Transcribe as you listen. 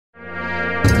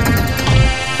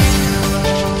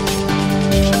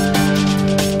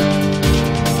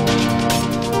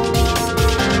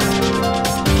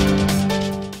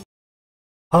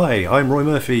Hi, I'm Roy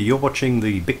Murphy. You're watching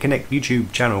the Bitconnect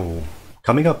YouTube channel.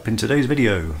 Coming up in today's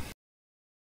video,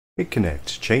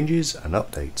 Bitconnect changes and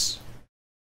updates.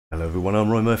 Hello everyone, I'm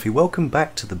Roy Murphy. Welcome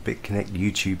back to the Bitconnect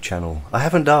YouTube channel. I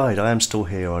haven't died, I am still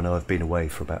here. I know I've been away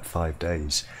for about 5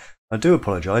 days. I do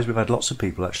apologise, we've had lots of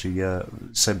people actually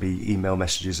send me email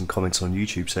messages and comments on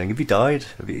YouTube saying, have you died?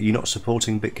 Are you not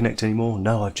supporting Bitconnect anymore?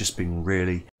 No, I've just been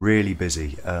really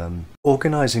busy.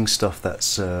 Organising stuff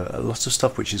that's a lot of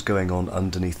stuff which is going on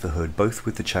underneath the hood, both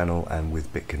with the channel and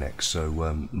with Bitconnect.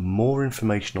 So more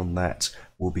information on that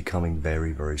will be coming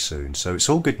very soon. So it's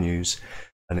all good news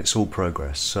and it's all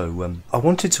progress. So I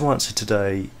wanted to answer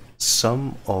today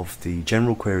some of the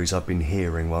general queries I've been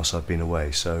hearing whilst I've been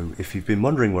away. So if you've been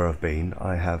wondering where I've been,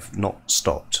 I have not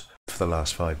stopped for the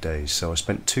last 5 days. So I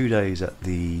spent 2 days at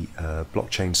the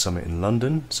blockchain summit in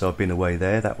London. So I've been away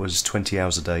there. That was 20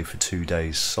 hours a day for 2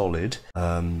 days solid,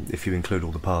 if you include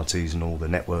all the parties and all the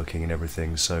networking and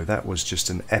everything. So that was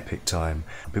just an epic time.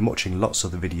 I've been watching lots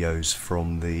of the videos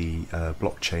from the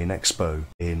blockchain expo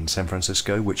in San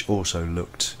Francisco, which also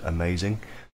looked amazing.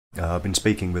 I've been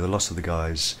speaking with a lot of the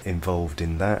guys involved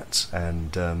in that,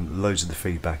 and loads of the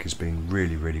feedback has been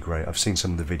really great. I've seen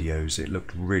some of the videos, it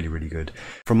looked really good.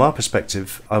 From our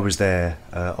perspective, I was there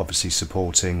obviously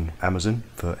supporting Amazon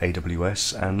for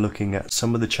AWS and looking at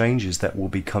some of the changes that will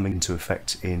be coming into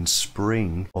effect in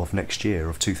spring of next year,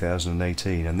 of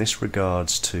 2018, and this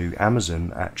regards to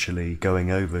Amazon actually going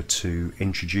over to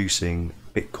introducing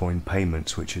Bitcoin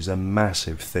payments, which is a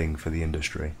massive thing for the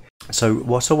industry. So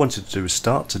what I wanted to do is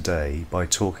start today by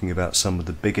talking about some of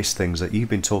the biggest things that you've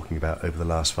been talking about over the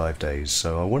last 5 days.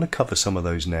 So I want to cover some of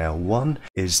those now. One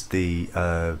is the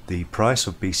price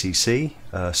of BCC.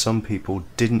 Some people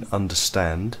didn't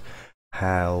understand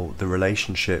how the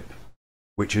relationship,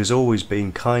 which has always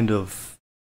been kind of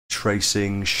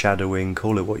tracing, shadowing,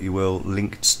 call it what you will,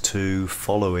 linked to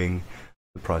following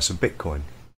the price of Bitcoin.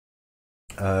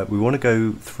 We want to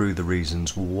go through the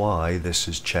reasons why this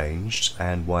has changed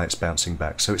and why it's bouncing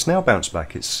back. So it's now bounced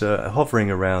back. It's hovering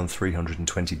around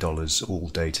 $320 all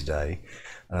day today.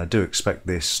 I do expect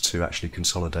this to actually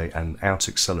consolidate and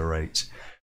out-accelerate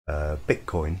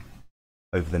Bitcoin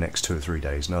over the next 2 or 3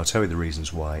 days. And I'll tell you the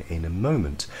reasons why in a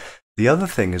moment. The other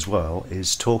thing as well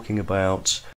is talking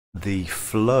about the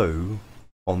flow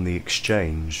on the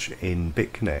exchange in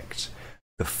Bitconnect.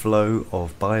 The flow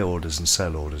of buy orders and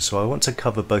sell orders. So I want to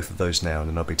cover both of those now, and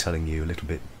then I'll be telling you a little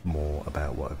bit more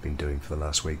about what I've been doing for the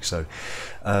last week. So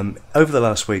over the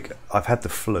last week I've had the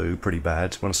flu pretty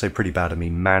bad. When I say pretty bad, I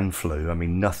mean man flu. I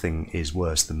mean nothing is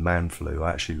worse than man flu. I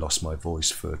actually lost my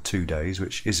voice for 2 days,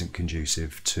 which isn't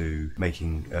conducive to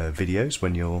making videos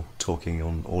when you're talking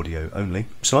on audio only.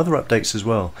 Some other updates as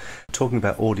well. Talking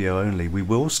about audio only, we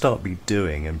will start be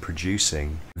doing and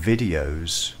producing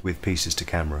videos with pieces to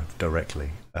camera directly.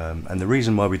 And the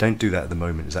reason why we don't do that at the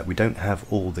moment is that we don't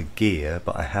have all the gear,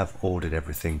 but I have ordered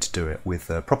everything to do it with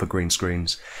proper green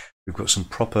screens. We've got some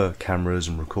proper cameras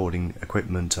and recording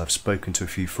equipment. I've spoken to a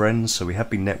few friends, so we have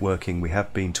been networking, we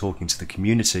have been talking to the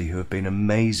community who have been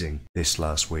amazing this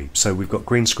last week. So we've got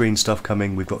green screen stuff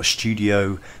coming, we've got a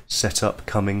studio set up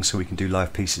coming so we can do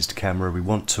live pieces to camera. We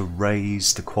want to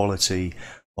raise the quality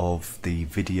of the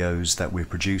videos that we're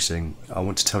producing. I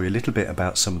want to tell you a little bit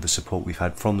about some of the support we've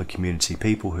had from the community,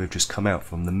 people who have just come out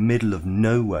from the middle of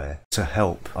nowhere to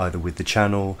help either with the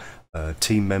channel,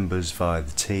 team members via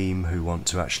the team who want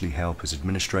to actually help as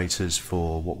administrators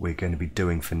for what we're going to be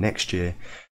doing for next year.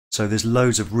 So there's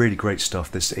loads of really great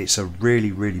stuff. It's a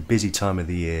really busy time of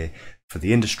the year for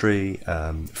the industry,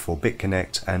 for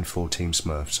Bitconnect and for Team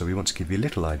Smurf. So we want to give you a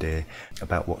little idea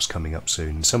about what's coming up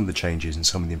soon, some of the changes and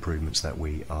some of the improvements that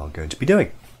we are going to be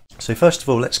doing. So first of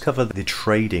all, let's cover the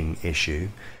trading issue.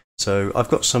 So I've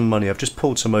got some money, I've just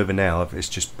pulled some over now, it's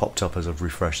just popped up as I've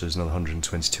refreshed, there's another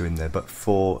 122 in there, but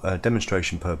for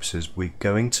demonstration purposes we're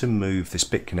going to move this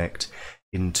Bitconnect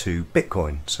into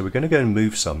Bitcoin. So we're going to go and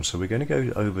move some, so we're going to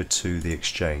go over to the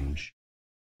exchange,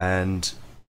 and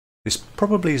this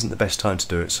probably isn't the best time to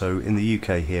do it. So in the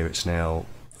UK here it's now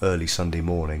early Sunday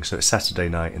morning, so it's Saturday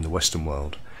night in the Western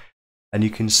world, and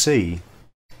you can see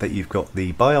that you've got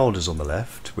the buy orders on the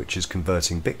left, which is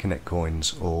converting Bitconnect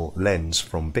coins or lens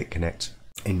from Bitconnect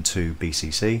into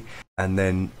BCC, and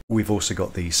then we've also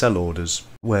got the sell orders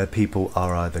where people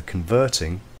are either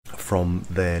converting from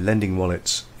their lending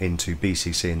wallets into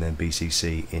BCC and then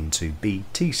BCC into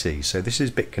BTC. So this is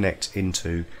Bitconnect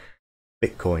into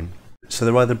Bitcoin. So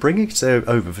they're either bringing it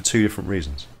over for 2 different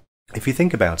reasons. If you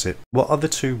think about it, what are the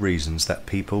 2 reasons that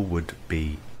people would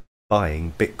be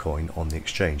buying Bitcoin on the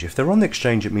exchange? If they're on the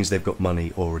exchange, it means they've got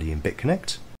money already in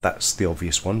Bitconnect. That's the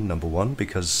obvious one, number one,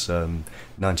 because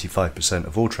 95%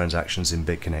 of all transactions in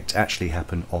Bitconnect actually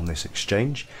happen on this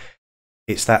exchange.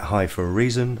 It's that high for a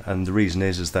reason, and the reason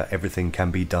is that everything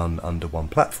can be done under one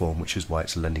platform, which is why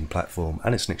it's a lending platform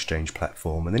and it's an exchange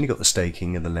platform. And then you've got the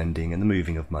staking and the lending and the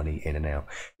moving of money in and out.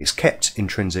 It's kept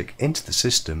intrinsic into the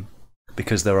system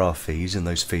because there are fees, and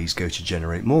those fees go to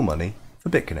generate more money for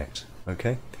Bitconnect.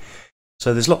 Okay,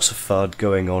 so there's lots of FUD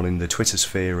going on in the Twitter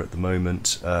sphere at the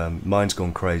moment. Mine's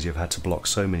gone crazy. I've had to block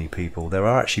so many people. There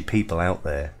are actually people out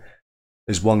there.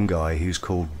 There's one guy who's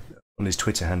called, on his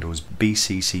Twitter handle, is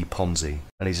BCC Ponzi,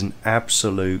 and he's an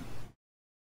absolute,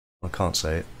 I can't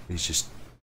say it, he's just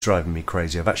driving me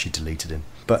crazy. I've actually deleted him.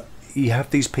 But you have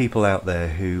these people out there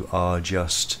who are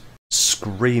just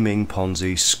screaming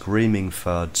Ponzi, screaming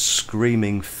FUD,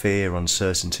 screaming fear,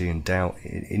 uncertainty and doubt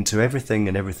into everything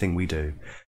and everything we do.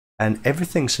 And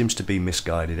everything seems to be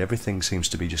misguided, everything seems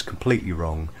to be just completely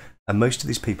wrong, and most of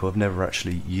these people have never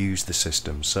actually used the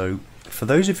system. So for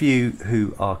those of you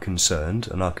who are concerned,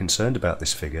 and are concerned about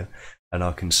this figure, and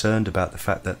are concerned about the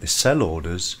fact that the sell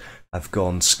orders have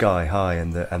gone sky high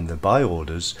and the buy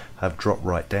orders have dropped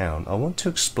right down, I want to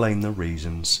explain the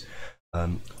reasons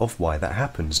of why that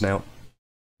happens. Now,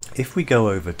 if we go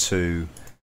over to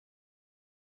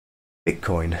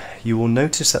Bitcoin, you will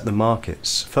notice that the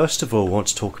markets, first of all, want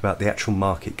to talk about the actual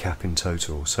market cap in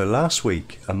total. So last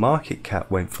week, a market cap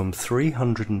went from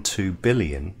 302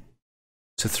 billion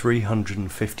to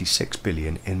 356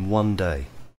 billion in one day.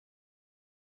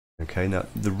 Okay, now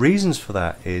the reasons for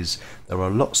that is there are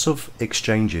lots of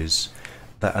exchanges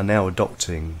that are now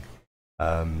adopting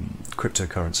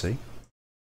cryptocurrency.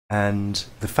 And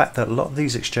the fact that a lot of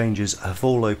these exchanges have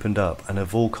all opened up and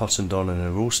have all cottoned on and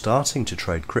are all starting to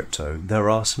trade crypto, there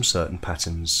are some certain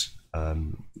patterns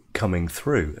coming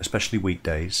through, especially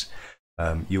weekdays.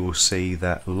 You will see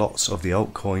that lots of the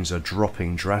altcoins are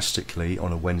dropping drastically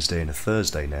on a Wednesday and a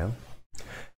Thursday now.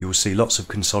 You will see lots of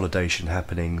consolidation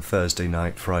happening Thursday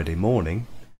night, Friday morning.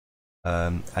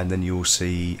 And then you will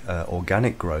see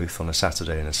organic growth on a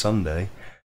Saturday and a Sunday.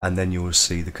 And then you will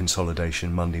see the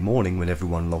consolidation Monday morning when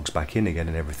everyone logs back in again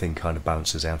and everything kind of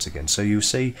balances out again. So you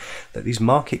see that these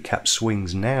market cap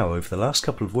swings now over the last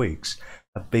couple of weeks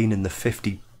have been in the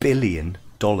 $50 billion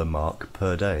mark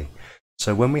per day.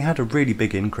 So when we had a really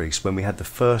big increase, when we had the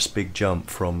first big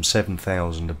jump from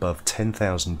 $7,000 above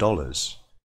 $10,000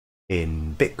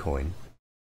 in Bitcoin,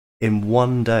 in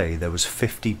one day there was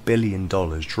 $50 billion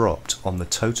dropped on the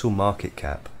total market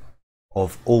cap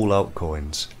of all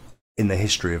altcoins in the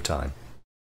history of time.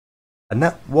 And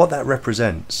that, what that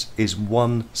represents is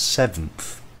 1/7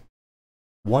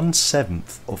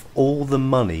 of all the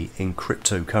money in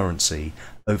cryptocurrency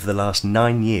over the last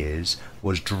 9 years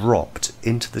was dropped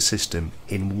into the system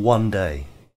in one day.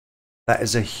 That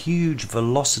is a huge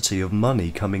velocity of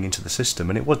money coming into the system,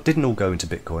 and it didn't all go into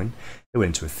Bitcoin. It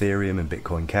went into Ethereum and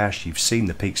Bitcoin Cash. You've seen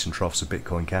the peaks and troughs of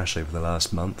Bitcoin Cash over the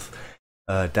last month.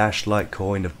 Dash,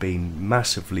 Litecoin have been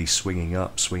massively swinging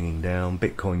up, swinging down.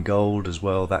 Bitcoin Gold as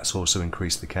well, that's also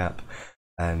increased the cap.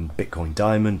 And Bitcoin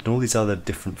Diamond and all these other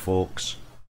different forks.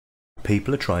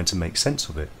 People are trying to make sense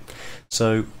of it.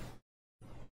 So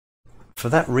for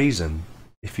that reason,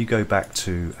 if you go back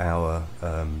to our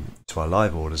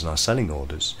live orders and our selling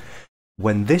orders,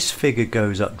 when this figure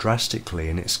goes up drastically,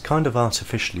 and it's kind of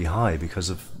artificially high because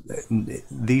of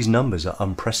these numbers are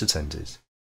unprecedented.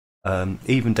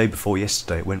 Even day before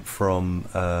yesterday, it went from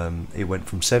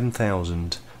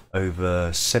 7,000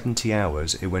 over 70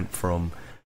 hours. It went from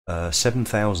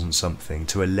 7,000 something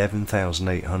to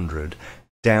 11,800,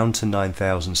 down to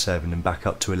 9,007, and back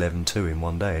up to 11,2 in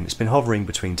one day. And it's been hovering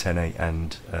between 10.8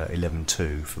 and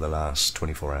 11,2 for the last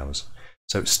 24 hours.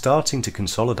 So it's starting to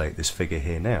consolidate this figure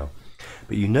here now.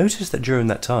 But you notice that during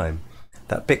that time,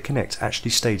 that Bitconnect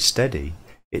actually stayed steady.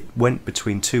 It went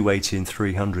between 280 and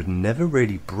 300 and never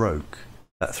really broke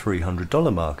that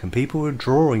 $300 mark. And people were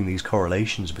drawing these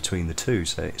correlations between the two,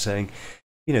 saying,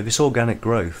 you know, this organic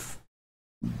growth,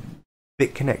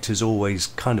 Bitconnect has always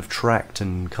kind of tracked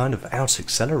and kind of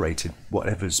out-accelerated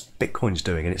whatever's Bitcoin's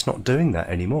doing, and it's not doing that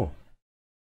anymore.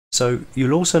 So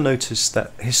you'll also notice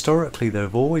that historically there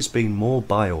have always been more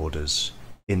buy orders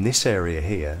in this area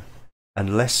here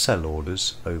and less sell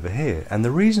orders over here. And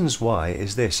the reasons why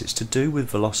is this: it's to do with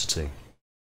velocity.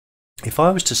 If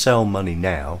I was to sell money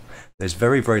now, there's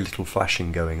very, very little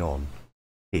flashing going on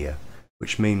here,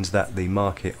 which means that the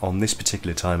market on this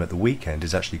particular time at the weekend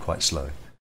is actually quite slow.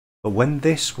 But when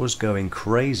this was going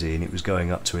crazy and it was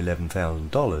going up to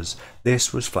 $11,000,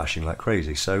 this was flashing like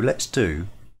crazy. So let's do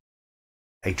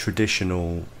a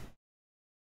traditional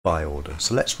buy order.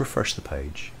 So let's refresh the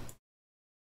page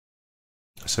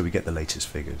so we get the latest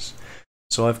figures.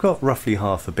 So I've got roughly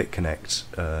half a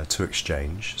Bitconnect to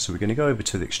exchange. So we're going to go over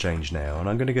to the exchange now, and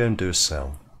I'm going to go and do a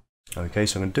sell. Okay,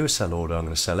 so I'm going to do a sell order. I'm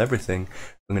going to sell everything.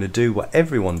 I'm going to do what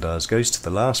everyone does, goes to the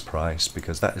last price,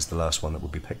 because that is the last one that will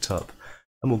be picked up,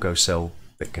 and we'll go sell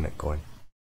Bitconnect coin.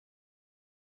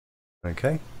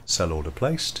 Okay, sell order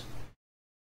placed.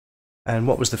 And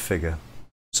what was the figure?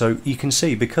 So you can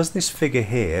see, because this figure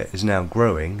here is now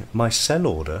growing, my sell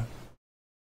order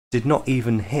did not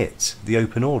even hit the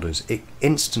open orders. It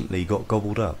instantly got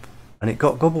gobbled up. And it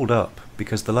got gobbled up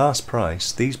because the last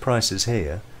price, these prices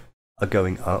here, are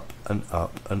going up and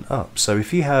up and up. So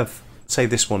if you have, say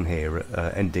this one here,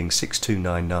 ending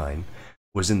 6299,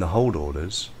 was in the hold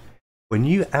orders, when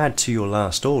you add to your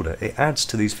last order, it adds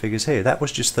to these figures here. That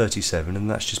was just 37, and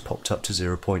that's just popped up to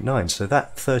 0.9. So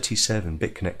that 37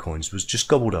 Bitconnect coins was just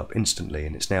gobbled up instantly,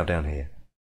 and it's now down here.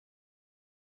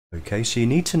 Okay, so you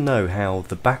need to know how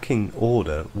the backing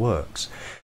order works.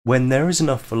 When there is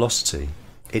enough velocity,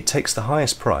 it takes the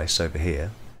highest price over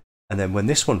here, and then when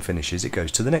this one finishes, it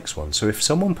goes to the next one. So if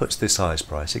someone puts this highest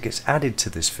price, it gets added to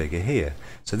this figure here.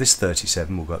 So this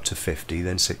 37 will go up to 50,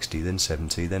 then 60, then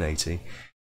 70, then 80.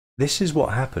 This is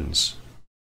what happens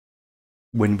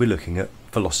when we're looking at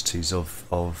velocities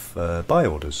of buy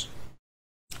orders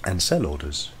and sell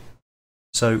orders.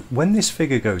 So when this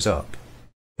figure goes up,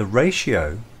 the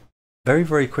ratio very,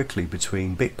 very quickly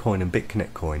between Bitcoin and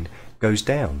Bitconnect coin goes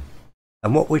down.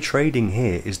 And what we're trading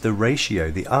here is the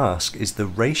ratio, the ask is the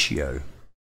ratio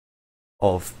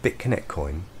of Bitconnect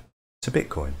coin to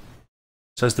Bitcoin.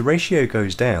 So as the ratio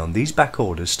goes down, these back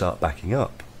orders start backing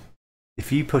up.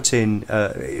 If you put in,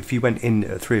 if you went in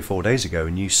 3 or 4 days ago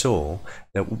and you saw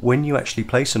that when you actually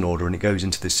place an order and it goes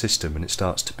into this system and it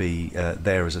starts to be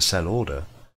there as a sell order,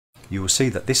 you will see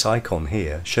that this icon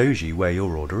here shows you where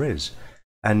your order is.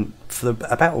 And for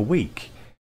about a week,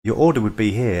 your order would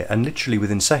be here, and literally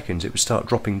within seconds it would start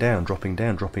dropping down, dropping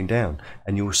down, dropping down,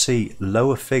 and you will see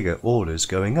lower figure orders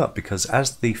going up, because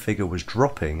as the figure was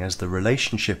dropping, as the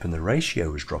relationship and the ratio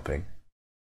was dropping,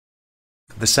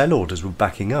 the sell orders were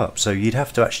backing up. So you'd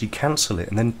have to actually cancel it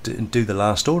and then do the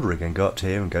last order again, go up to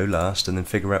here and go last, and then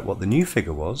figure out what the new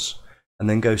figure was, and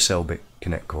then go sell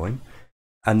Bitconnect coin.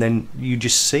 And then you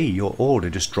just see your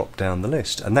order just drop down the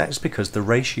list, and that is because the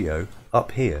ratio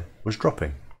up here was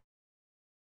dropping.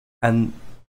 And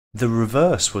the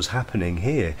reverse was happening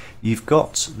here. You've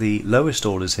got the lowest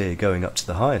orders here going up to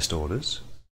the highest orders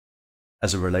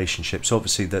as a relationship. So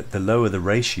obviously the lower the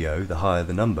ratio, the higher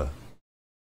the number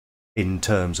in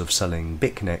terms of selling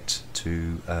Bitconnect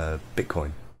to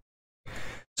Bitcoin.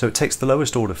 So it takes the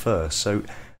lowest order first. So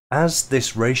as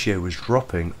this ratio was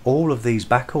dropping, all of these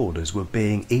back orders were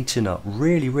being eaten up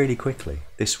really, really quickly.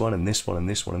 This one and this one and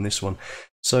this one and this one.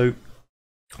 So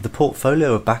the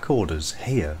portfolio of back orders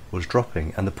here was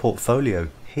dropping, and the portfolio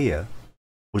here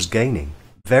was gaining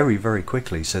very, very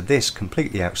quickly. So this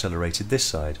completely accelerated this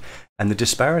side, and the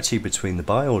disparity between the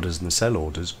buy orders and the sell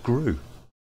orders grew.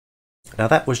 Now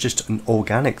that was just an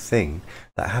organic thing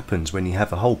that happens when you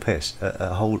have a whole list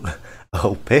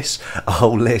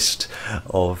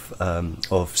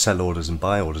of sell orders and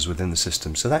buy orders within the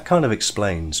system. So that kind of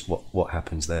explains what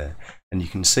happens there, and you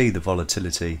can see the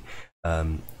volatility.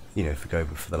 You know, if we go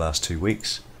over for the last 2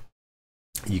 weeks,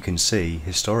 you can see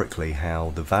historically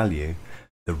how the value,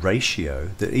 the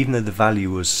ratio, that even though the value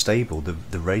was stable,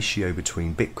 the ratio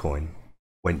between Bitcoin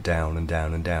went down and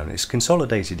down and down. It's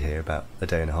consolidated here about a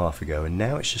day and a half ago, and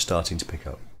now it's just starting to pick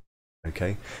up.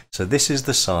 Okay, so this is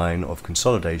the sign of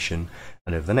consolidation,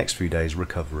 and over the next few days,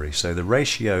 recovery. So the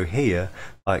ratio here,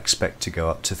 I expect to go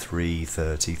up to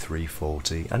 330,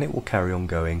 340, and it will carry on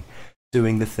going,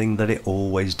 doing the thing that it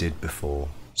always did before.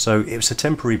 So it was a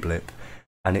temporary blip,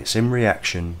 and it's in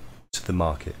reaction to the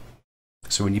market.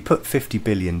 So when you put $50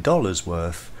 billion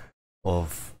worth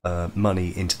of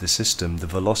money into the system, the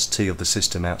velocity of the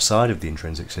system outside of the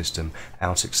intrinsic system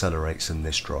out accelerates and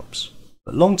this drops.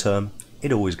 But long term,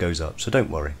 it always goes up, so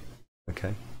don't worry.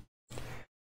 Okay.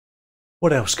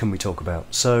 What else can we talk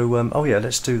about? So, oh yeah,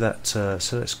 let's do that. So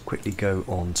let's quickly go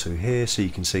on to here, so you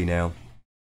can see now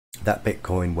that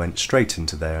Bitcoin went straight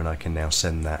into there, and I can now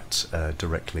send that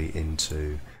directly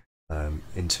into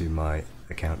my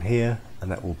account here,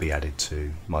 and that will be added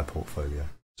to my portfolio.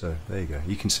 So there you go.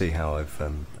 You can see how I've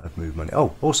moved money.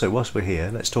 Oh, also whilst we're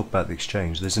here, let's talk about the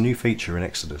exchange. There's a new feature in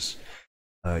Exodus.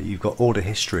 You've got order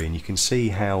history, and you can see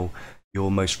how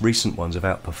your most recent ones have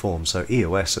outperformed. So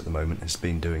EOS at the moment has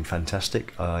been doing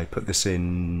fantastic. I put this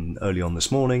in early on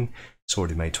this morning. It's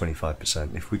already made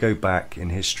 25%. If we go back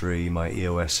in history, my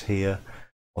EOS here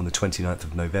on the 29th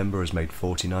of November has made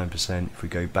 49%. If we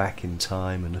go back in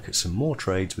time and look at some more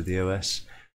trades with EOS,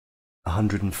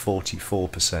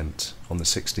 144% on the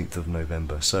 16th of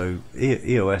November. So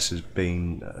EOS has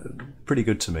been pretty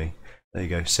good to me. There you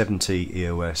go, 70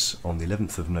 EOS on the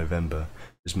 11th of November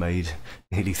has made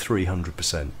nearly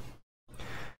 300%.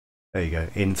 There you go,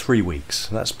 in 3 weeks.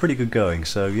 That's pretty good going.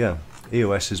 So yeah,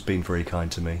 EOS has been very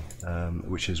kind to me,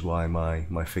 which is why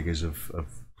my figures have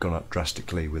gone up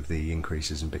drastically with the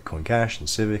increases in Bitcoin Cash and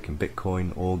Civic and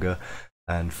Bitcoin, Augur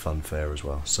and Funfair as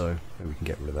well. So we can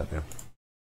get rid of that now.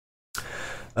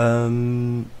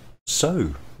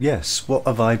 So yes, what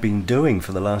have I been doing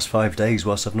for the last 5 days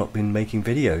whilst I've not been making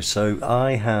videos? So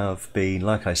I have been,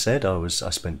 like I said, I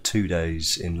spent 2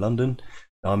 days in London.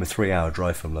 I'm a 3-hour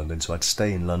drive from London, so I'd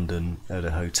stay in London at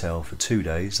a hotel for 2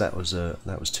 days. That was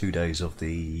 2 days of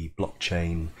the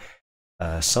blockchain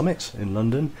summit in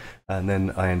London, and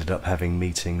then I ended up having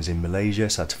meetings in Malaysia,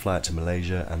 so I had to fly out to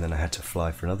Malaysia, and then I had to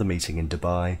fly for another meeting in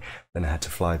Dubai, then I had to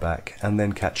fly back and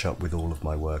then catch up with all of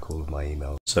my work, all of my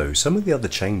emails. So some of the other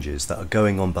changes that are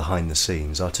going on behind the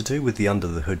scenes are to do with the under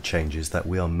the hood changes that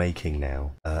we are making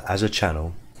now as a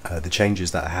channel, the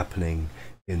changes that are happening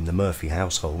in the Murphy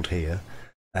household here,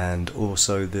 and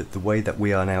also the way that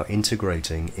we are now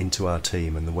integrating into our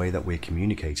team and the way that we're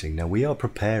communicating. Now we are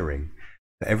preparing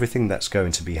for everything that's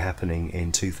going to be happening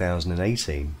in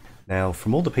 2018. Now,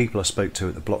 from all the people I spoke to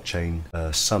at the blockchain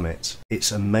summit,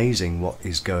 it's amazing what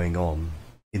is going on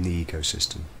in the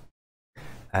ecosystem.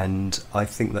 And I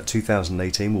think that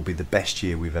 2018 will be the best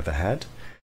year we've ever had.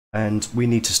 And we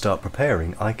need to start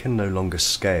preparing. I can no longer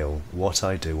scale what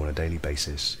I do on a daily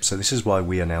basis. So this is why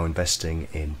we are now investing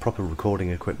in proper recording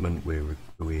equipment. We're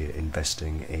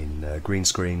investing in green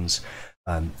screens.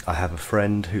 I have a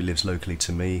friend who lives locally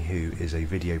to me who is a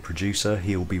video producer.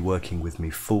 He will be working with me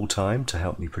full time to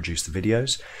help me produce the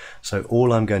videos. So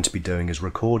all I'm going to be doing is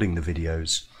recording the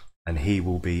videos, and he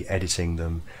will be editing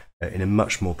them in a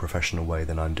much more professional way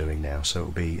than I'm doing now. So it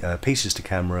will be pieces to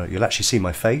camera. You'll actually see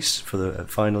my face for the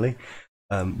finally.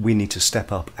 We need to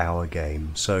step up our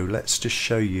game. So let's just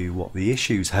show you what the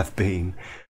issues have been.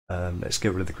 Let's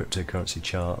get rid of the cryptocurrency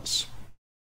charts,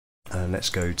 and let's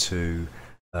go to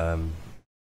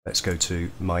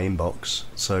my inbox.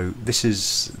 So this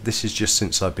is just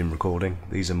since I've been recording.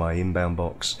 These are my inbound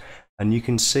box, and you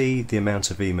can see the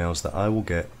amount of emails that I will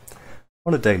get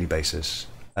on a daily basis,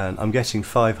 and I'm getting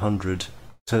 500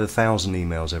 to 1,000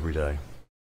 emails every day.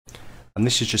 And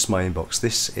this is just my inbox.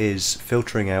 This is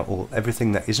filtering out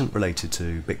everything that isn't related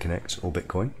to Bitconnect or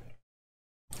Bitcoin.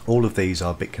 All of these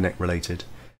are Bitconnect related,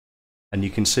 and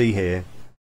you can see here,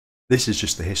 this is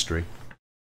just the history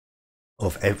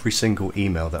of every single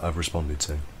email that I've responded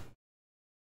to.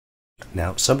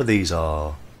 Now, some of these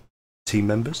are team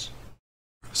members,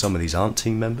 some of these aren't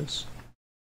team members.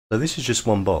 So this is just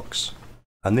one box,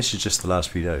 and this is just the last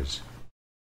few days.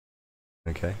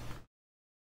 Okay,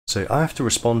 so I have to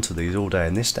respond to these all day,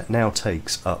 and this now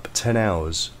takes up 10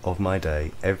 hours of my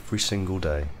day every single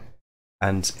day.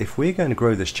 And if we're going to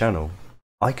grow this channel,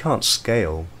 I can't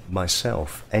scale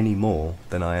myself any more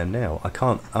than I am now. I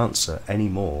can't answer any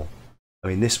more. I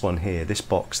mean, this one here, this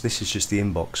box, this is just the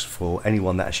inbox for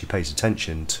anyone that actually pays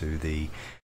attention to the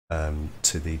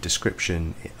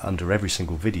description under every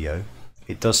single video.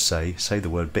 It does say the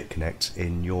word Bitconnect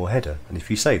in your header, and if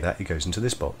you say that, it goes into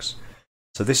this box.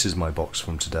 So this is my box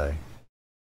from today,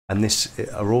 and this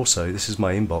is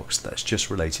my inbox that's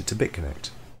just related to Bitconnect.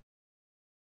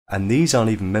 And these aren't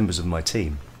even members of my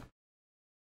team.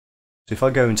 So if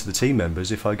I go into the team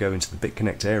members, if I go into the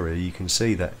Bitconnect area, you can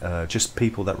see that just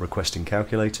people that requesting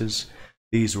calculators.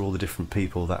 These are all the different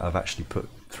people that I've actually put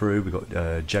through. We've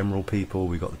got general people,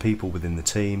 we've got the people within the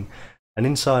team, and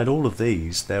inside all of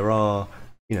these there are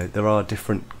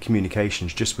different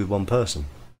communications just with one person.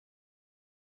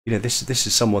 This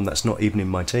is someone that's not even in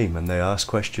my team, and they ask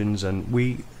questions and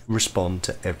we respond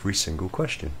to every single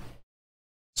question.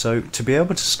 So to be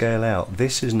able to scale out,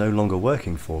 this is no longer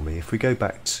working for me. If we go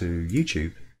back to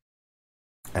YouTube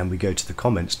and we go to the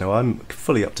comments, now I'm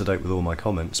fully up to date with all my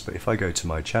comments, but if I go to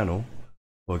my channel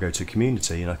or go to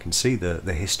community and I can see the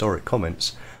historic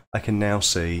comments, I can now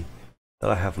see that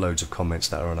I have loads of comments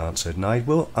that are unanswered, and I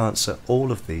will answer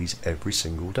all of these every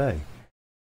single day.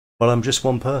 But I'm just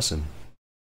one person.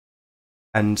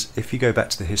 And if you go back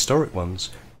to the historic ones,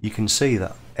 you can see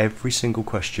that every single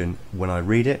question, when I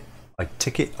read it, I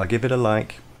tick it, I give it a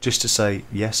like, just to say,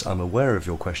 yes, I'm aware of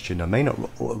your question. I may not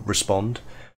respond,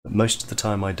 but most of the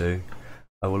time I do.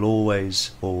 I will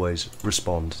always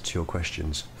respond to your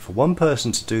questions. For one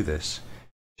person to do this,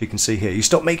 you can see here, you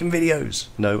stop making videos.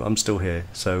 No, I'm still here.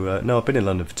 So no, I've been in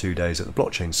London for 2 days at the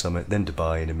blockchain summit, then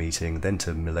Dubai in a meeting, then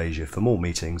to Malaysia for more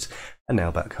meetings, and now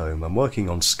back home. I'm working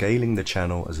on scaling the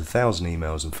channel as 1,000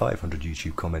 emails and 500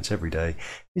 YouTube comments every day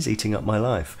is eating up my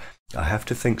life. I have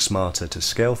to think smarter to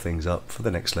scale things up for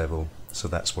the next level. So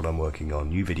that's what I'm working on.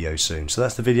 New video soon. So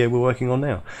that's the video we're working on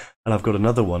now. And I've got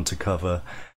another one to cover,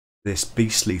 this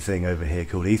beastly thing over here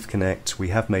called Bitconnect. We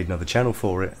have made another channel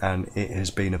for it and it has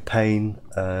been a pain.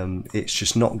 It's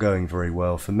just not going very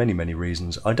well for many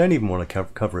reasons. I don't even want to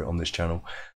cover it on this channel.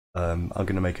 I'm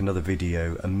going to make another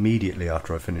video immediately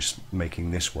after I finish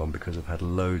making this one because I've had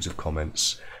loads of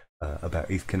comments about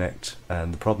Bitconnect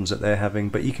and the problems that they're having.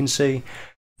 But you can see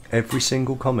every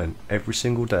single comment, every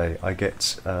single day I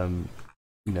get,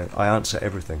 you know, I answer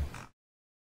everything.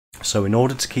 So in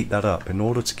order to keep that up, in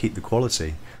order to keep the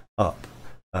quality up,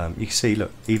 you can see,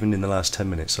 look, even in the last 10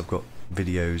 minutes I've got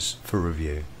videos for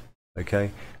review.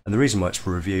 Okay, and the reason why it's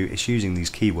for review is using these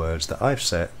keywords that I've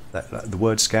set, that the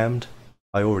word scammed,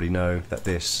 I already know that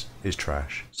this is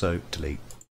trash, so delete.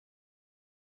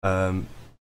 So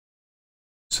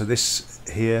this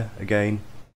here, again,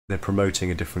 they're promoting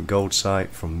a different gold site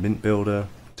from Mint Builder,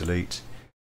 delete.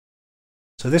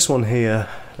 So this one here,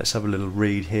 let's have a little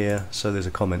read here. So there's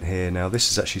a comment here. Now this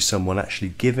is actually someone actually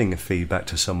giving a feedback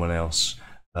to someone else.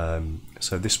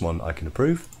 So this one I can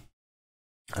approve,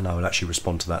 and I will actually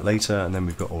respond to that later. And then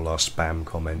we've got all our spam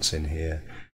comments in here.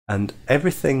 And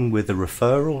everything with a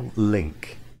referral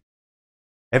link,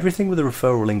 on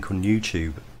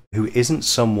YouTube who isn't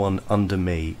someone under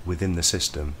me within the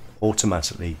system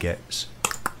automatically gets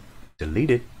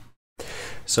deleted.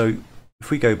 So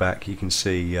if we go back, you can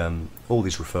see all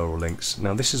these referral links.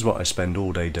 Now this is what I spend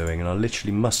all day doing, and I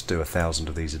literally must do 1,000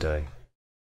 of these a day.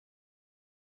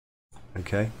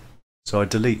 Okay, so I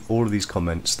delete all of these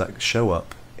comments that show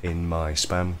up in my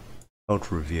spam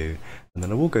filter review, and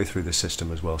then I will go through the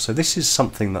system as well. So this is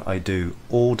something that I do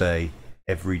all day,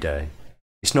 every day.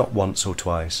 It's not once or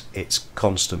twice, it's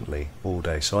constantly, all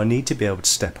day. So I need to be able to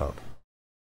step up.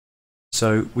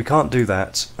 So we can't do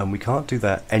that, and we can't do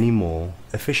that anymore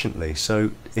efficiently.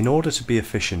 So in order to be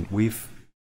efficient, we've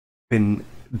been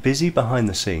busy behind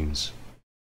the scenes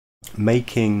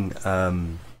making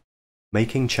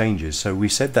changes. So we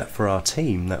said that for our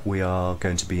team that we are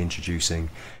going to be introducing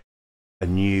a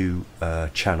new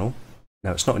channel.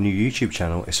 Now it's not a new YouTube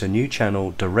channel, it's a new channel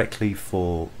directly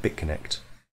for Bitconnect.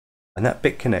 And that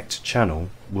Bitconnect channel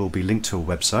will be linked to a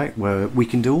website where we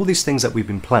can do all these things that we've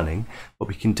been planning, but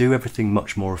we can do everything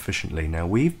much more efficiently. Now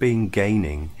we've been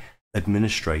gaining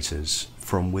administrators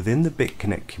from within the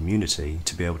Bitconnect community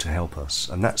to be able to help us,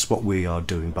 and that's what we are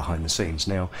doing behind the scenes.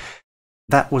 Now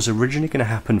that was originally going to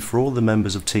happen for all the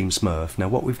members of Team Smurf. Now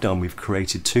what we've done, we've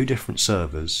created 2 different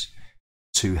servers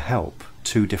to help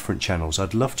 2 different channels.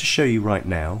 I'd love to show you right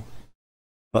now,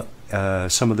 but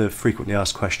some of the frequently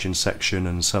asked questions section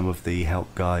and some of the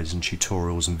help guides and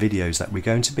tutorials and videos that we're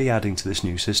going to be adding to this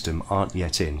new system aren't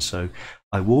yet in. So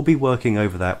I will be working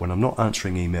over that when I'm not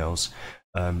answering emails.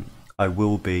 I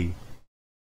will be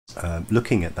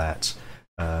looking at that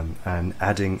and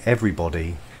adding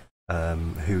everybody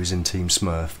who's in Team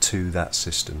Smurf to that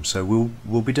system. So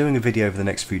we'll be doing a video over the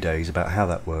next few days about how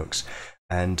that works.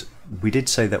 And we did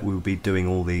say that we would be doing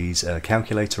all these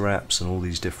calculator apps and all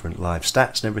these different live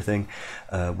stats and everything.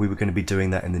 We were going to be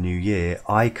doing that in the new year.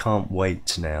 I can't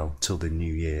wait now till the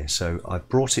new year. So I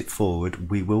brought it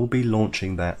forward. We will be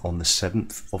launching that on the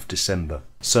 7th of December.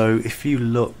 So if you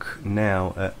look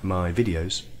now at my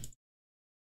videos,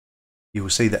 you will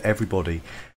see that everybody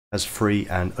has free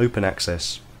and open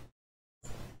access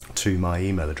to my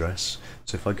email address.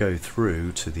 So if I go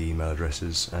through to the email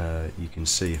addresses, you can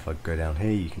see, if I go down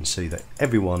here, you can see that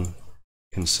everyone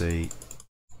can see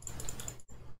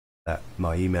that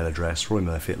my email address,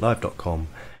 roymurphy@live.com,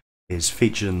 is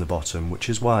featured in the bottom, which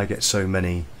is why I get so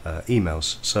many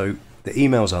emails. So the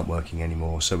emails aren't working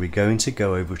anymore, so we're going to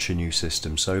go over to a new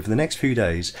system. So over the next few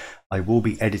days, I will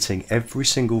be editing every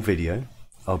single video,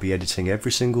 I'll be editing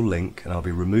every single link, and I'll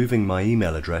be removing my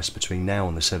email address between now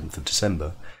and the 7th of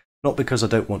December. Not because I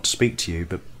don't want to speak to you,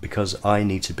 but because I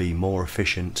need to be more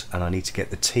efficient, and I need to get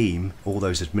the team, all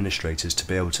those administrators, to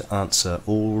be able to answer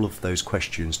all of those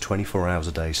questions 24 hours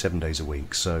a day, 7 days a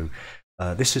week. So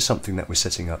this is something that we're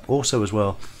setting up. Also as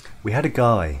well, we had a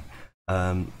guy,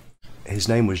 his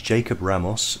name was Jacob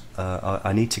Ramos.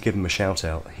 I need to give him a shout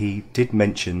out. He did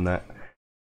mention that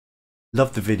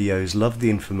loved the videos, loved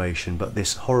the information, but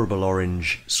this horrible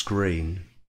orange screen,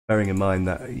 bearing in mind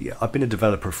that I've been a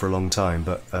developer for a long time,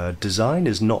 but design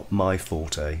is not my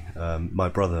forte. My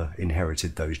brother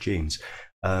inherited those genes.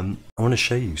 I want to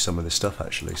show you some of this stuff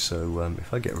actually. So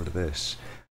if I get rid of this,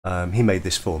 he made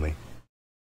this for me.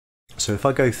 So if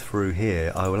I go through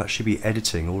here, I will actually be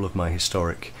editing all of my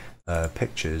historic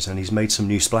pictures, and he's made some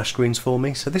new splash screens for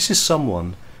me. So this is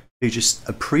someone who just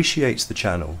appreciates the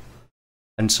channel,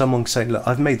 and someone saying, look,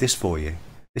 I've made this for you.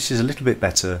 This is a little bit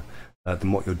better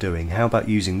than what you're doing. How about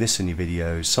using this in your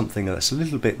videos, something that's a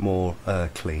little bit more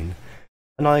clean?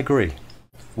 And I agree.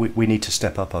 We need to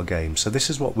step up our game. So this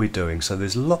is what we're doing. So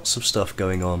there's lots of stuff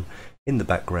going on in the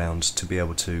background to be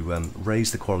able to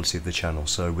raise the quality of the channel.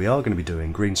 So we are going to be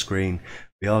doing green screen.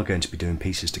 We are going to be doing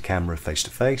pieces to camera, face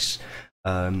to face.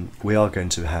 We are going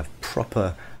to have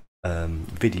proper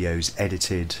videos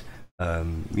edited,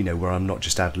 you know, where I'm not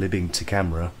just ad-libbing to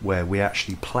camera, where we're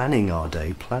actually planning our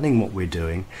day, planning what we're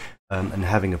doing, and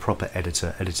having a proper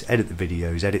editor edit the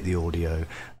videos, edit the audio,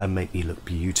 and make me look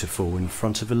beautiful in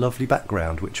front of a lovely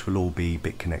background, which will all be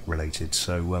Bitconnect related.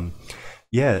 So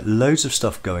yeah, loads of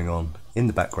stuff going on in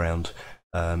the background,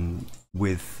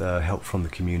 with help from the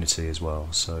community as well.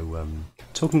 So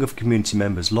talking of community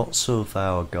members, lots of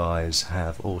our guys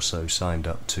have also signed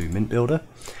up to Mint Builder.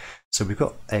 So we've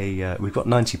got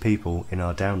 90 people in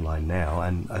our downline now,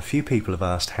 and a few people have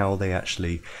asked how they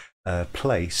actually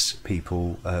place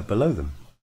people below them.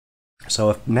 So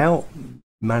I've now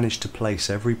managed to place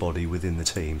everybody within the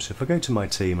team. So if I go to my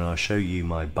team and I'll show you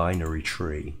my binary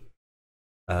tree,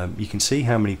 you can see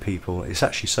how many people. It's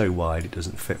actually so wide it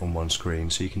doesn't fit on one screen.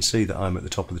 So you can see that I'm at the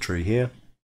top of the tree here,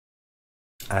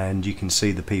 and you can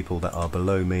see the people that are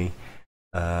below me.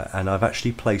 And I've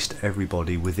actually placed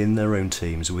everybody within their own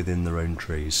teams, within their own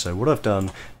trees. So what I've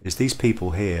done is these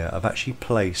people here, I've actually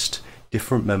placed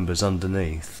different members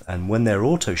underneath, and when they're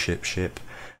auto ship,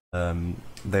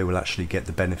 they will actually get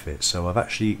the benefit. So I've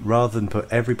actually, rather than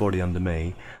put everybody under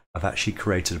me, I've actually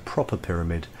created a proper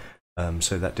pyramid,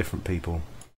 so that different people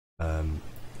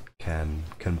can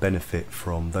benefit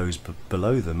from those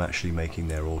below them actually making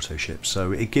their auto ship.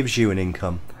 So it gives you an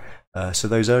income. So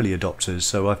those early adopters,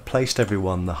 so I've placed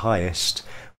everyone the highest,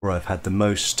 where I've had the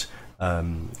most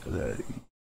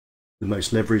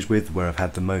leverage with, where I've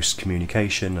had the most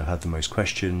communication, I've had the most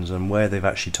questions, and where they've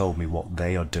actually told me what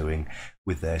they are doing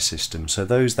with their system. So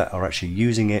those that are actually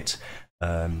using it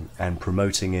and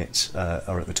promoting it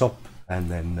are at the top, and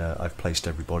then I've placed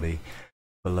everybody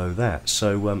below that.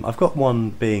 So I've got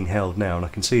one being held now, and I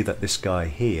can see that this guy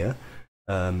here,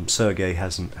 Sergey,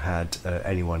 hasn't had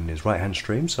anyone in his right hand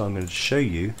stream, so I'm going to show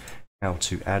you how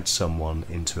to add someone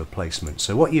into a placement.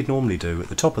 So what you'd normally do at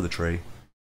the top of the tree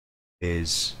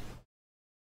is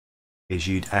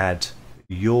you'd add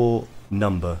your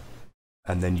number,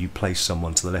 and then you place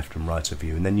someone to the left and right of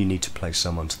you, and then you need to place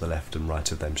someone to the left and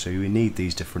right of them. So you need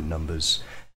these different numbers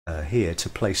here to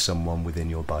place someone within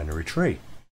your binary tree.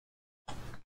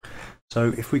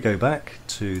 So if we go back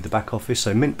to the back office,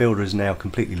 so Mint Builder is now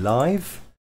completely live.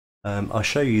 I'll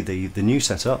show you the new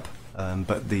setup,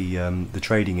 but the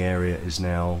trading area is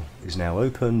now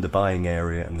open. The buying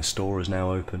area and the store is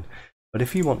now open. But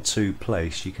if you want to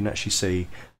place, you can actually see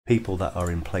people that are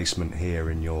in placement here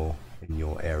in your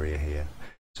area here.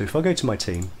 So if I go to my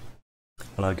team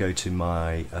and I go to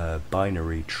my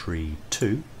binary tree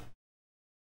 2,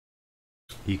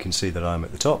 you can see that I'm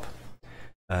at the top.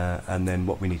 And then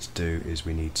what we need to do is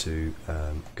we need to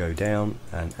go down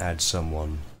and add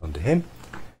someone under him,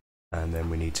 and then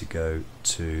we need to go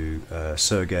to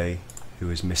Sergey, who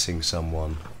is missing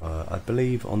someone, I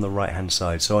believe on the right hand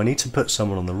side. So I need to put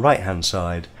someone on the right hand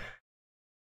side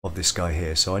of this guy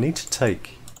here. So I need to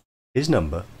take his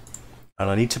number, and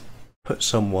I need to put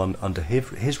someone under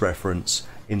his reference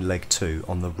in leg 2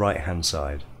 on the right hand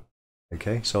side.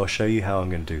 Okay, so I'll show you how I'm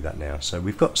going to do that now. So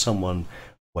we've got someone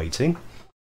waiting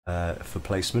for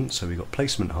placement, so we've got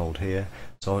placement hold here.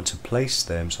 So I want to place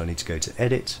them, so I need to go to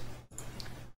edit,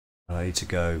 and I need to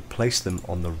go place them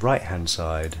on the right hand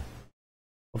side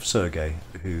of Sergey,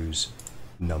 whose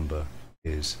number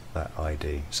is that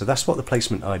ID. So that's what the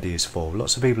placement ID is for.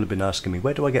 Lots of people have been asking me,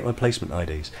 where do I get my placement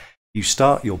IDs? You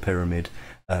start your pyramid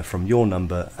from your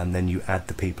number, and then you add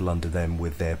the people under them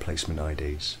with their placement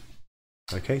IDs.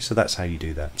 Okay, so that's how you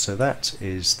do that. So that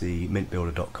is the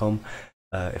mintbuilder.com.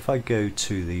 If I go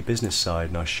to the business side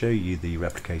and I show you the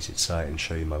replicated site and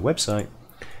show you my website,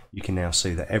 you can now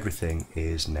see that everything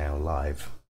is now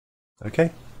live.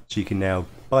 Okay, so you can now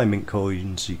buy mint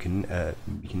coins, you can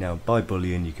now buy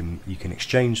bullion, you can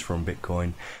exchange from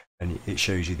Bitcoin, and it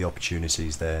shows you the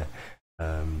opportunities there.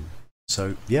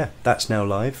 So yeah, that's now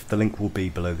live. The link will be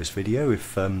below this video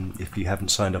if you haven't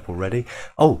signed up already.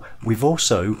 Oh, we've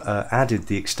also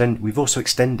we've also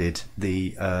extended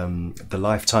the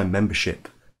lifetime membership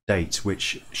date,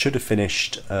 which should have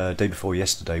finished day before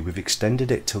yesterday. We've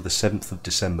extended it till the 7th of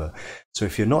December. So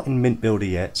if you're not in Mint Builder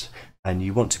yet and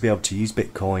you want to be able to use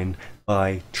Bitcoin,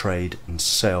 buy, trade and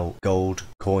sell gold,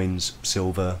 coins,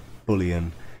 silver,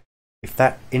 bullion, If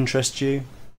that interests you,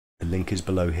 the link is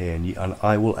below here, and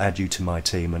I will add you to my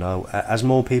team, and as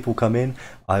more people come in,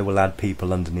 I will add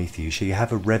people underneath you, so you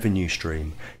have a revenue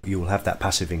stream. You will have that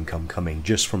passive income coming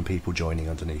just from people joining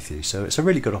underneath you. So it's a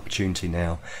really good opportunity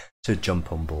now to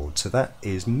jump on board. So that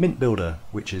is Mint Builder,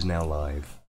 which is now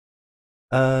live.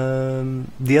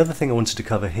 The other thing I wanted to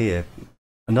cover here,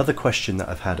 another question that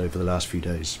I've had over the last few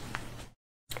days,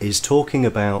 is talking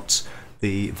about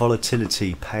the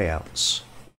volatility payouts.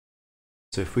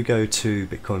 So if we go to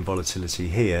Bitcoin volatility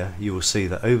here, you will see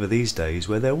that over these days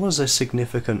where there was a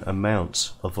significant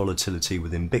amount of volatility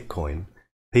within Bitcoin,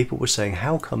 people were saying,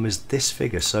 how come is this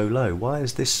figure so low? Why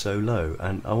is this so low?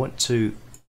 And I want to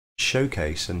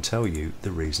showcase and tell you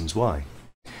the reasons why.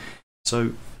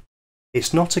 So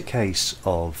it's not a case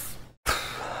of,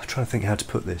 I'm trying to think how to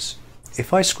put this.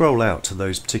 If I scroll out to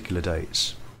those particular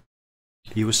dates,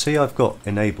 you will see I've got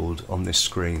enabled on this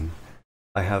screen,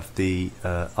 I have the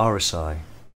RSI,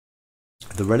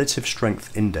 the relative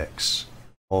strength index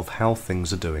of how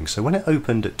things are doing. So when it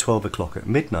opened at 12 o'clock at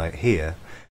midnight here,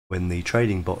 when the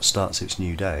trading bot starts its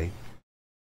new day,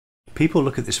 people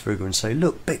look at this figure and say,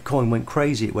 look, Bitcoin went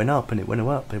crazy, it went up and it went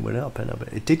up and it went up and up.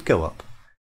 It did go up,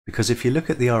 because if you look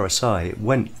at the RSI, it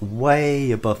went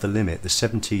way above the limit, the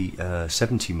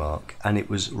 70 mark, and it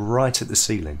was right at the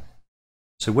ceiling.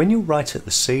 So when you're right at the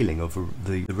ceiling of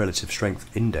the relative strength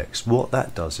index, what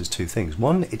that does is two things.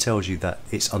 One, it tells you that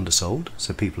it's undersold,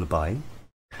 so people are buying.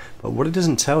 But what it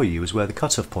doesn't tell you is where the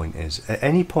cutoff point is. At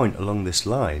any point along this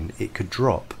line, it could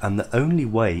drop, and the only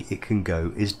way it can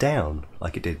go is down,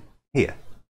 like it did here.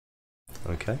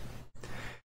 Okay?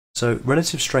 So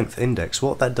relative strength index,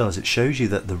 what that does, it shows you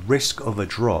that the risk of a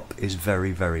drop is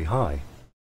very, very high,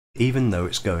 even though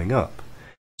it's going up.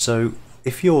 So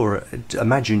if you're,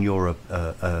 imagine you're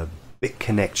a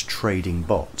Bitconnect trading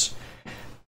bot,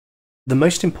 the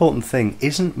most important thing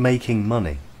isn't making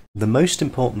money. The most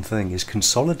important thing is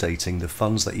consolidating the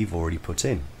funds that you've already put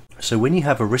in. So when you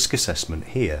have a risk assessment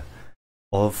here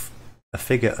of a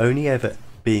figure only ever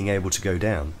being able to go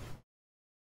down,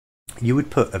 you would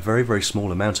put a very, very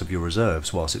small amount of your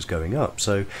reserves whilst it's going up.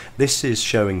 So this is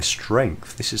showing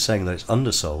strength. This is saying that it's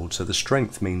undersold. So the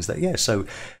strength means that, yeah, so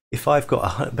if I've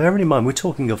got, bearing in mind, we're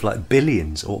talking of like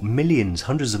billions or millions,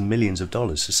 hundreds of millions of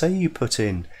dollars. So say you put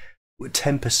in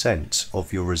 10%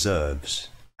 of your reserves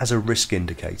as a risk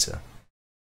indicator.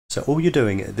 So all you're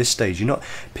doing at this stage,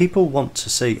 people want to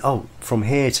see, oh, from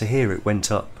here to here it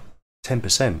went up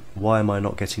 10%. Why am I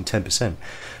not getting 10%?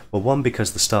 Well, one,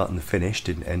 because the start and the finish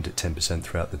didn't end at 10%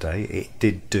 throughout the day. It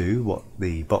did do what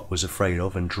the bot was afraid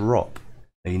of and drop.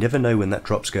 Now, you never know when that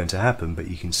drop's going to happen, but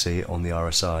you can see it on the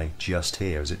RSI just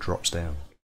here as it drops down.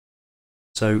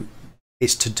 So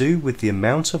it's to do with the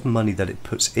amount of money that it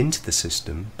puts into the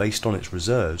system based on its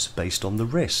reserves, based on the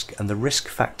risk. And the risk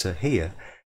factor here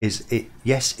is,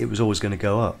 yes, it was always going to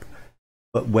go up,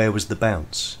 but where was the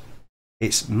bounce?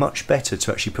 It's much better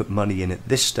to actually put money in at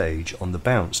this stage on the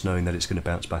bounce, knowing that it's going to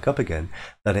bounce back up again,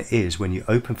 than it is when you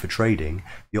open for trading,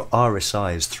 your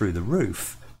RSI is through the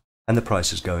roof and the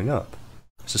price is going up.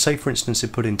 So say, for instance,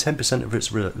 it put in 10% of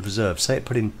its reserve. Say it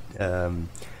put in $10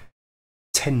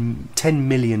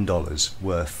 million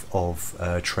worth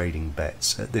of trading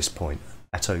bets at this point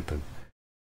at open.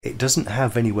 It doesn't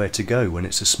have anywhere to go when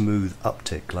it's a smooth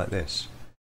uptick like this.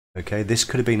 Okay, this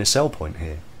could have been a sell point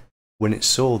here. When it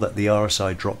saw that the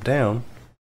RSI dropped down,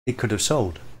 it could have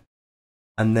sold.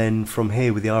 And then from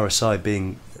here, with the RSI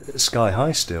being sky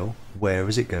high still, where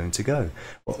is it going to go?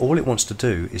 Well, all it wants to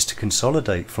do is to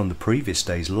consolidate from the previous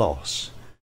day's loss.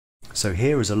 So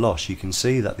here is a loss. You can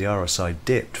see that the RSI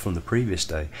dipped from the previous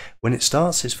day. When it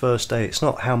starts its first day, it's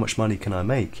not how much money can I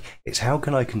make, it's how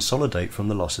can I consolidate from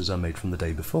the losses I made from the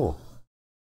day before.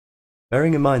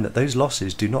 Bearing in mind that those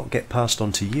losses do not get passed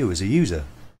on to you as a user.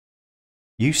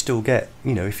 You still get,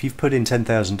 if you've put in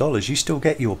 $10,000, you still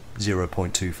get your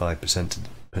 0.25%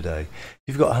 per day. If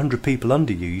you've got 100 people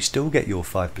under you, you still get your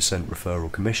 5%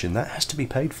 referral commission. That has to be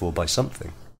paid for by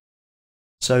something.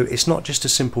 So it's not just a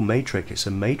simple matrix, it's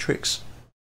a matrix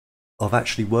of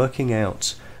actually working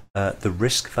out the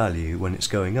risk value when it's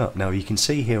going up. Now you can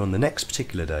see here on the next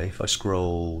particular day, if I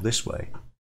scroll this way,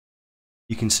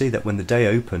 you can see that when the day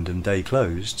opened and day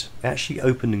closed, it actually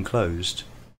opened and closed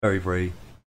very, very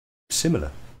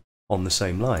similar on the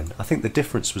same line. I think the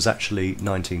difference was actually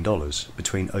 $19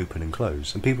 between open and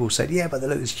close. And people said, yeah, but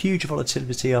there's huge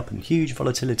volatility up and huge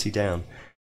volatility down.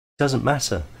 It doesn't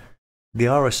matter. The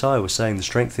RSI was saying the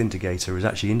strength indicator is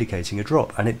actually indicating a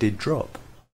drop, and it did drop.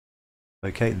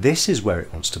 Okay, this is where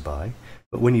it wants to buy,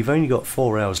 but when you've only got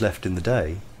 4 hours left in the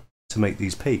day to make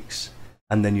these peaks,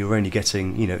 and then you're only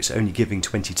getting, it's only giving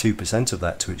 22% of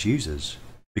that to its users,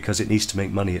 because it needs to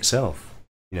make money itself.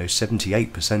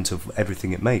 78% of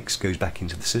everything it makes goes back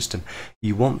into the system.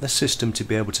 You want the system to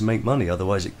be able to make money,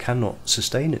 otherwise it cannot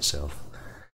sustain itself.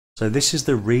 So this is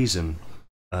the reason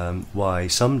why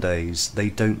some days they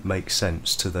don't make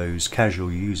sense to those casual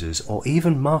users or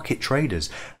even market traders.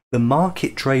 The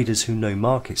market traders who know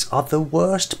markets are the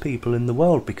worst people in the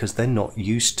world, because they're not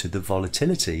used to the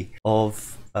volatility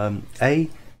of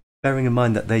bearing in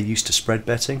mind that they're used to spread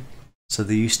betting. So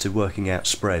they're used to working out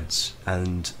spreads,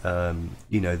 and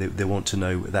they want to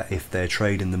know that if their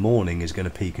trade in the morning is going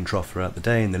to peak and trough throughout the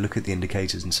day, and they look at the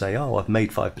indicators and say, oh, I've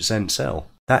made 5% sell.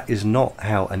 That is not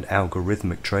how an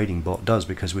algorithmic trading bot does,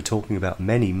 because we're talking about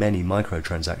many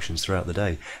microtransactions throughout the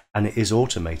day, and it is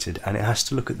automated, and it has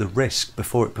to look at the risk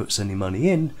before it puts any money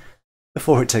in,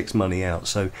 before it takes money out.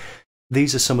 So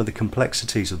these are some of the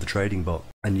complexities of the trading bot,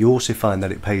 and you also find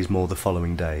that it pays more the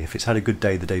following day. If it's had a good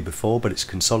day the day before, but it's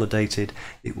consolidated,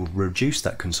 it will reduce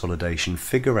that consolidation,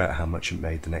 figure out how much it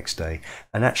made the next day,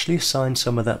 and actually assign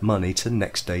some of that money to the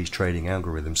next day's trading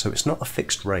algorithm. So it's not a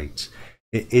fixed rate.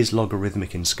 It is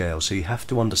logarithmic in scale, so you have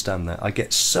to understand that. I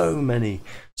get so many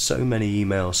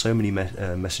emails, so many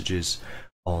messages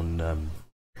on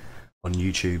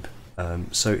YouTube.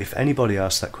 So if anybody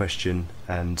asks that question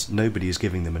and nobody is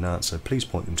giving them an answer, please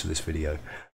point them to this video.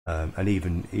 And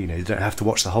even, you don't have to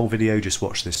watch the whole video, just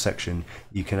watch this section.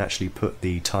 You can actually put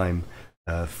the time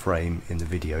frame in the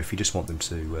video if you just want them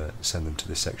to send them to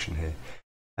this section here.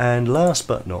 And last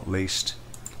but not least,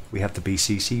 we have the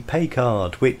BCC Pay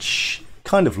card, which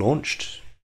kind of launched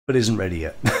but isn't ready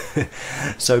yet.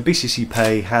 So BCC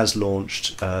Pay has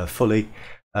launched fully.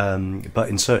 But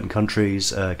in certain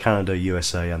countries, Canada,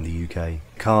 USA and the UK,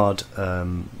 card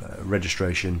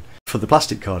registration, for the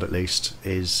plastic card at least,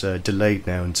 is delayed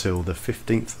now until the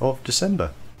 15th of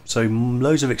December. So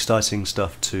loads of exciting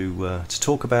stuff to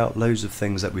talk about, loads of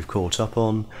things that we've caught up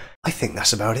on. I think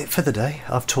that's about it for the day.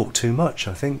 I've talked too much,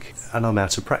 I think, and I'm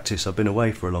out of practice. I've been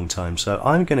away for a long time, so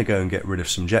I'm going to go and get rid of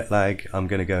some jet lag. I'm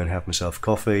going to go and have myself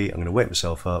coffee. I'm going to wake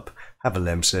myself up, have a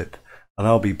lemsip, and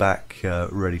I'll be back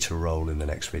ready to roll in the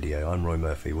next video. I'm Roy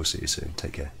Murphy. We'll see you soon.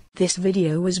 Take care. This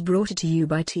video was brought to you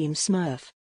by Team Smurf.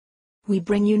 We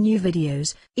bring you new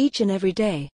videos each and every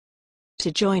day.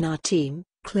 To join our team,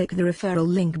 click the referral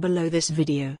link below this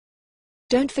video.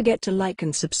 Don't forget to like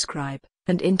and subscribe,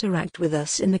 and interact with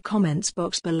us in the comments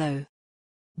box below.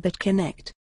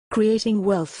 Bitconnect, creating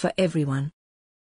wealth for everyone.